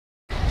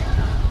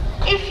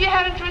If you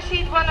haven't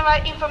received one of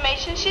our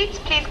information sheets,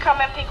 please come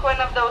and pick one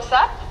of those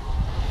up.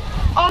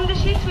 On the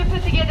sheets we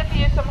put together for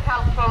you some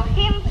helpful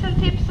hints and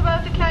tips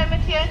about the climate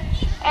here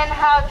and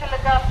how to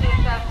look after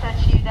yourself to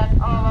achieve that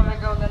all over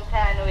golden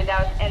tan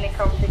without any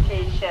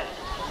complications.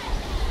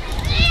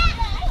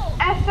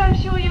 As I'm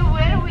sure you're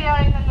aware, we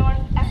are in a North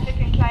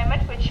African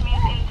climate, which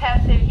means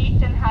intensive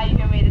heat and high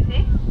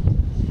humidity.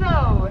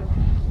 So,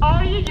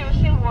 are you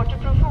using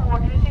waterproof or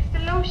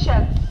water-resistant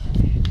lotions?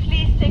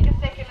 Please take a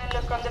second and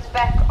look on the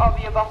back of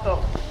your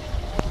bottle.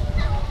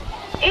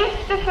 If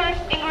the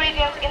first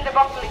ingredient in the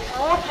bottle is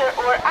water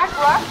or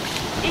aqua,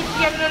 it's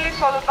generally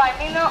followed by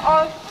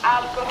minerals,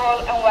 alcohol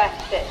and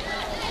waxes.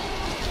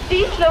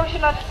 These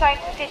lotions are designed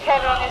to sit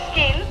heavy on your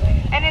skin,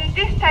 and in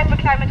this type of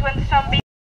climate when the sun beats